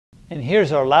And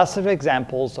here's our last set of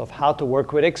examples of how to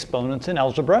work with exponents in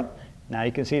algebra. Now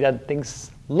you can see that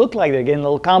things look like they're getting a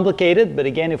little complicated, but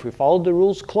again, if we follow the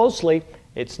rules closely,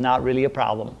 it's not really a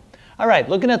problem. All right,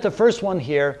 looking at the first one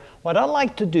here, what I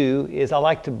like to do is I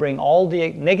like to bring all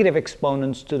the negative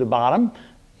exponents to the bottom,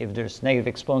 if there's negative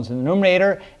exponents in the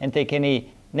numerator, and take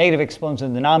any negative exponents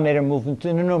in the denominator, move them to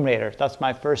the numerator. That's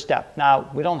my first step.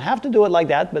 Now, we don't have to do it like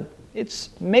that, but it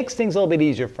makes things a little bit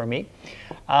easier for me.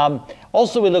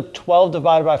 Also, we look 12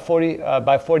 divided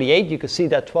by 48. You can see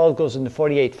that 12 goes into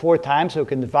 48 4 times, so we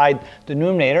can divide the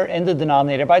numerator and the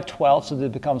denominator by 12. So this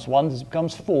becomes 1, this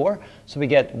becomes 4. So we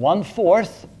get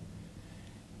 1/4.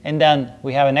 And then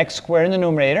we have an x squared in the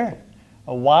numerator.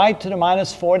 A y to the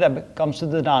minus 4 that comes to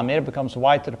the denominator becomes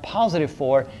y to the positive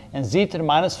 4. And z to the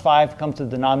minus 5 comes to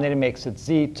the denominator, makes it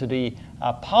z to the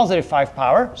positive 5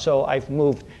 power. So I've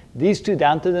moved these two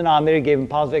down to the denominator, gave them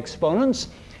positive exponents.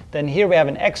 Then here we have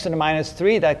an x to the minus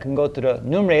 3 that can go to the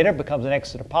numerator, becomes an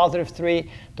x to the positive 3.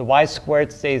 The y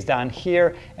squared stays down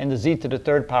here, and the z to the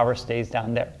third power stays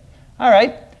down there. All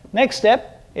right, next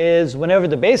step is whenever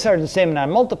the bases are the same and I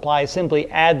multiply, simply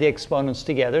add the exponents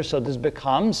together. So this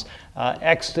becomes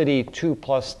x to the 2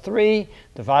 plus 3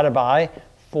 divided by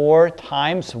 4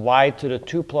 times y to the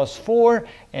 2 plus 4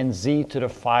 and z to the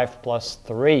 5 plus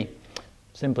 3.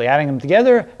 Simply adding them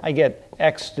together, I get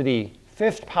x to the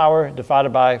 5th power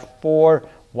divided by 4,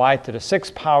 y to the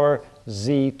 6th power,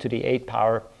 z to the 8th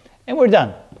power, and we're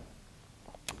done.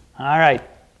 All right,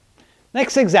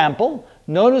 next example.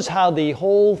 Notice how the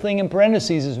whole thing in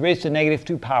parentheses is raised to negative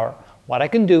 2 power. What I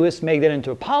can do is make that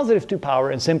into a positive 2 power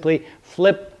and simply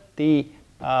flip the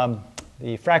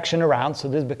fraction around. So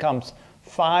this becomes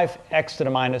 5x to the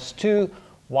minus 2,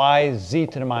 y z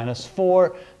to the minus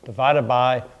 4 divided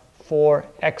by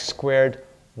 4x squared,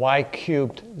 y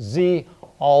cubed, z,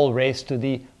 all raised to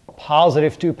the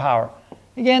positive 2 power.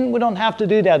 Again, we don't have to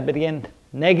do that, but again,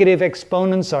 negative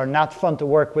exponents are not fun to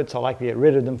work with, so I like to get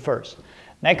rid of them first.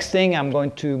 Next thing, I'm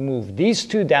going to move these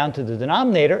two down to the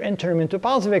denominator and turn them into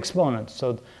positive exponents.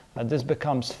 So this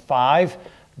becomes 5.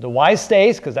 The y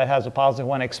stays, because that has a positive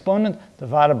 1 exponent,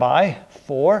 divided by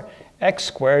 4x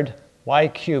squared, y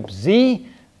cubed, z.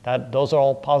 Those are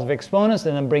all positive exponents.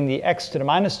 And then bring the x to the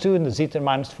minus 2 and the z to the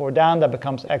minus 4 down. That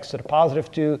becomes x to the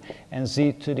positive 2 and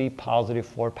z to the positive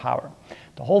 4 power.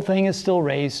 The whole thing is still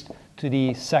raised to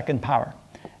the 2nd power.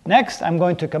 Next, I'm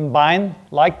going to combine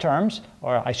like terms,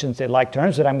 or I shouldn't say like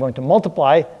terms, but I'm going to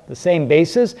multiply the same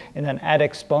bases and then add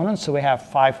exponents. So we have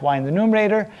 5y in the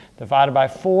numerator divided by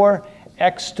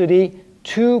 4x to the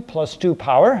 2 plus 2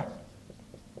 power.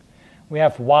 We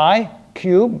have y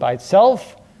cubed by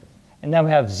itself, and then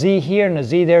we have z here and a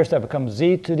z there, so that becomes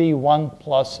z to the 1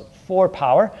 plus 4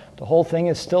 power. The whole thing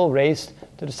is still raised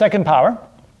to the 2nd power.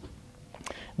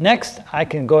 Next, I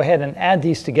can go ahead and add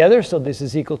these together. So this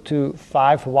is equal to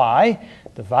 5y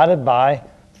divided by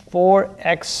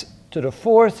 4x to the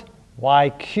 4th,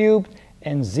 y cubed,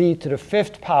 and z to the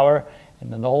 5th power.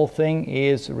 And then the whole thing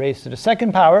is raised to the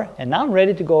 2nd power. And now I'm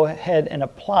ready to go ahead and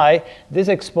apply this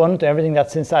exponent to everything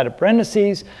that's inside of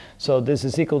parentheses. So this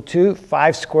is equal to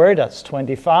 5 squared, that's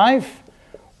 25.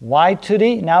 Y to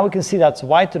the, now we can see that's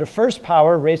y to the 1st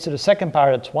power raised to the 2nd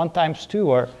power. That's 1 times 2,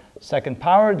 or 2nd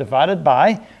power, divided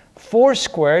by 4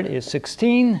 squared is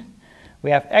 16. We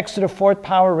have x to the 4th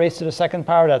power raised to the 2nd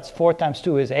power. That's 4 times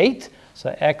 2 is 8.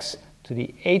 So x to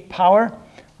the 8th power.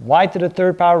 Y to the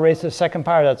 3rd power raised to the 2nd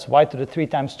power. That's y to the 3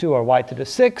 times 2, or y to the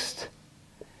 6th.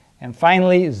 And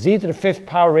finally, z to the 5th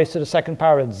power raised to the 2nd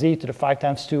power. That's z to the 5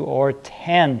 times 2, or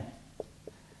 10.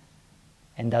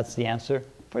 And that's the answer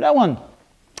for that one.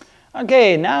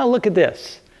 Okay, now look at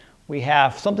this. We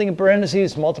have something in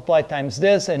parentheses, multiply times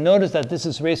this, and notice that this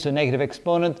is raised to a negative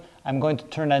exponent. I'm going to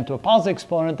turn that into a positive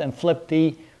exponent and flip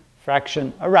the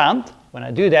fraction around. When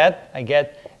I do that, I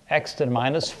get x to the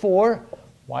minus 4,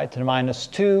 y to the minus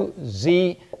 2,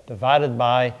 z divided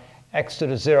by x to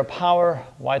the 0 power,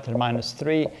 y to the minus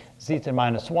 3, z to the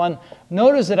minus 1.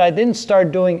 Notice that I didn't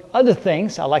start doing other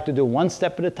things. I like to do one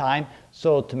step at a time,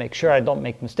 so to make sure I don't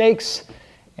make mistakes.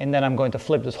 And then I'm going to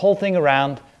flip this whole thing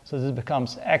around. So this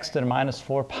becomes x to the minus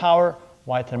 4 power,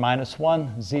 y to the minus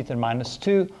 1, z to the minus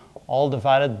 2, all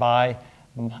divided by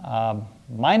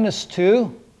minus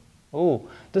 2. Ooh,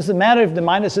 does it matter if the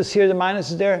minus is here, the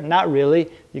minus is there? Not really.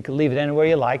 You can leave it anywhere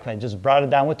you like. I just brought it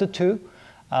down with the 2.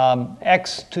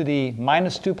 X to the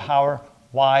minus 2 power,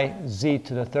 y, z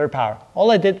to the 3rd power.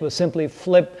 All I did was simply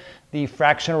flip the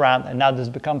fraction around, and now this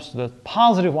becomes the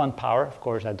positive 1 power. Of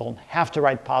course, I don't have to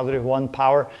write positive 1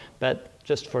 power, but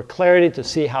just for clarity to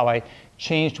see how I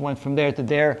changed, went from there to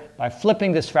there by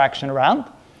flipping this fraction around.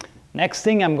 Next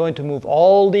thing, I'm going to move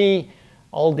all the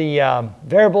all the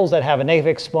variables that have a negative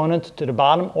exponent to the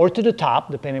bottom or to the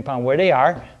top, depending upon where they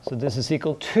are. So this is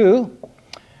equal to,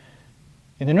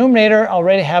 in the numerator, I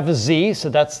already have a z, so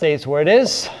that stays where it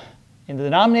is. In the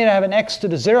denominator, I have an x to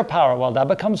the 0 power. Well, that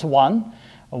becomes 1.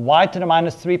 A y to the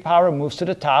minus 3 power moves to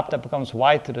the top. That becomes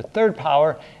y to the 3rd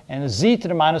power. And a z to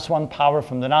the minus 1 power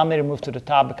from the denominator moves to the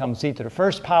top, becomes z to the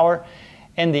 1st power.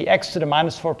 And the x to the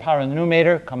minus 4 power in the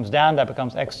numerator comes down. That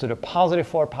becomes x to the positive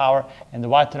 4 power. And the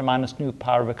y to the minus 2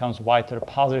 power becomes y to the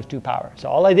positive 2 power. So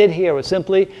all I did here was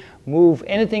simply move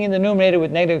anything in the numerator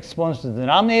with negative exponents to the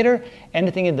denominator.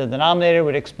 Anything in the denominator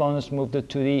with exponents moved it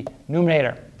to the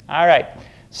numerator. All right.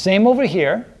 Same over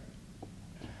here.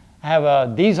 I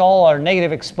have these all are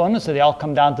negative exponents, so they all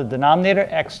come down to the denominator,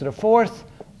 x to the 4th,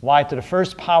 y to the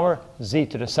 1st power, z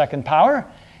to the 2nd power.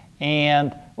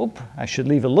 And I should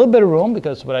leave a little bit of room,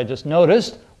 because what I just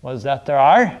noticed was that there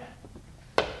are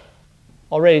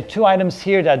already 2 items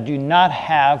here that do not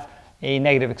have a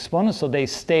negative exponent, so they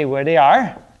stay where they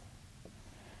are.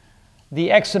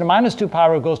 The x to the minus 2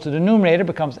 power goes to the numerator,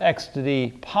 becomes x to the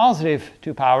positive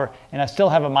 2 power, and I still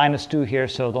have a minus 2 here,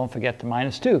 so don't forget the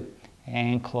minus 2.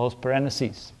 And close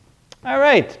parentheses. All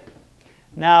right.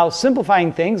 Now,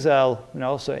 simplifying things, so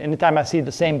anytime I see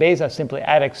the same base, I simply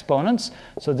add exponents.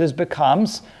 So this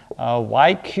becomes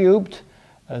y cubed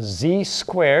z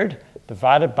squared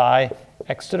divided by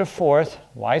x to the 4th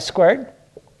y squared.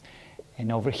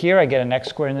 And over here, I get an x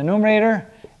squared in the numerator,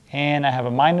 and I have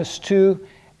a minus 2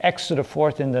 x to the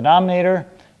 4th in the denominator.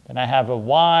 Then I have a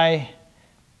y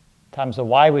times a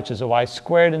y, which is a y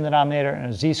squared in the denominator, and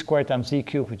a z squared times z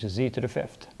cubed, which is z to the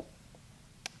 5th.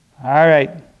 All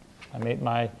right. I made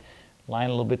my line a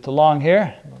little bit too long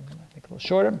here. Make it a little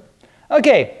shorter.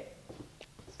 Okay.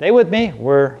 Stay with me.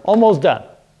 We're almost done.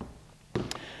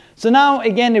 So now,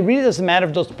 again, it really doesn't matter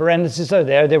if those parentheses are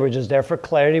there. They were just there for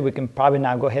clarity. We can probably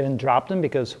now go ahead and drop them,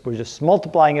 because we're just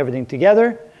multiplying everything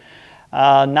together.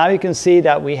 Now you can see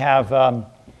that we have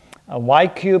a y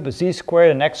cubed, a z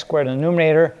squared, an x squared in the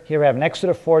numerator. Here we have an x to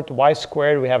the 4th, y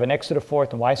squared. We have an x to the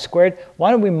 4th and y squared.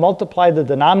 Why don't we multiply the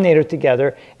denominator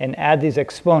together and add these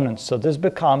exponents? So this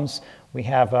becomes, we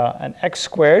have an x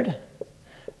squared,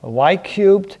 a y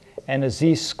cubed, and a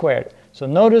z squared. So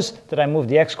notice that I moved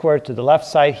the x squared to the left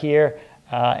side here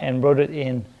and wrote it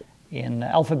in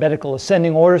alphabetical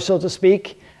ascending order, so to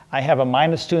speak. I have a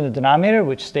minus 2 in the denominator,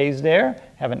 which stays there.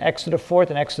 I have an x to the 4th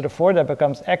and x to the 4th. That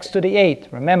becomes x to the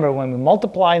 8th. Remember, when we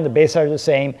multiply and the base are the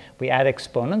same, we add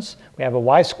exponents. We have a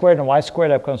y squared and y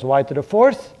squared. That becomes y to the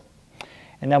 4th.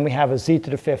 And then we have a z to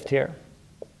the 5th here.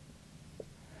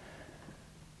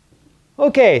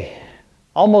 Okay,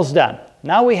 almost done.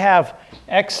 Now we have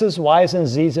x's, y's, and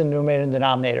z's in the numerator and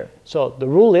denominator. So the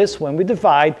rule is, when we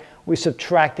divide, we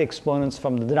subtract the exponents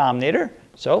from the denominator.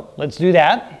 So let's do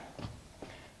that.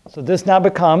 So this now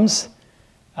becomes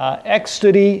x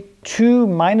to the 2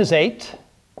 minus 8.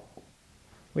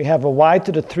 We have a y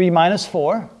to the 3 minus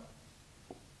 4.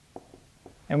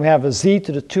 And we have a z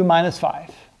to the 2 minus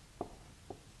 5.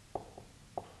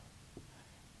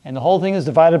 And the whole thing is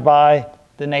divided by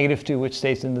the negative 2, which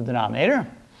stays in the denominator.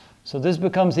 So this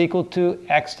becomes equal to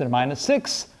x to the minus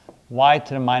 6, y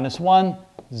to the minus 1,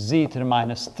 z to the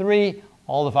minus 3,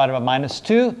 all divided by minus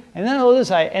 2. And then notice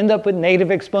I end up with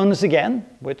negative exponents again,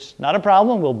 which is not a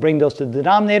problem. We'll bring those to the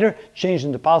denominator, change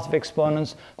them to positive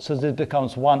exponents. So this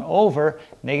becomes 1 over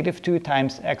negative 2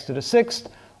 times x to the 6th,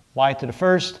 y to the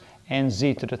 1st, and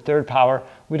z to the 3rd power.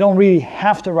 We don't really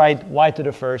have to write y to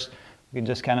the 1st. We can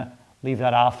just kind of leave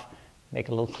that off, make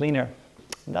it a little cleaner.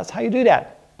 And that's how you do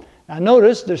that. Now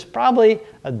notice there's probably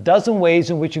a dozen ways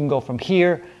in which you can go from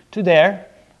here to there.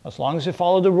 As long as you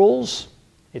follow the rules,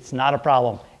 it's not a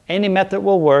problem. Any method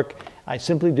will work. I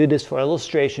simply do this for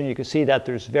illustration. You can see that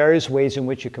there's various ways in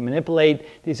which you can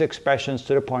manipulate these expressions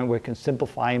to the point where you can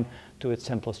simplify them to its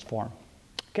simplest form.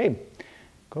 Okay,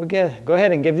 go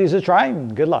ahead and give these a try,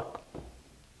 and good luck.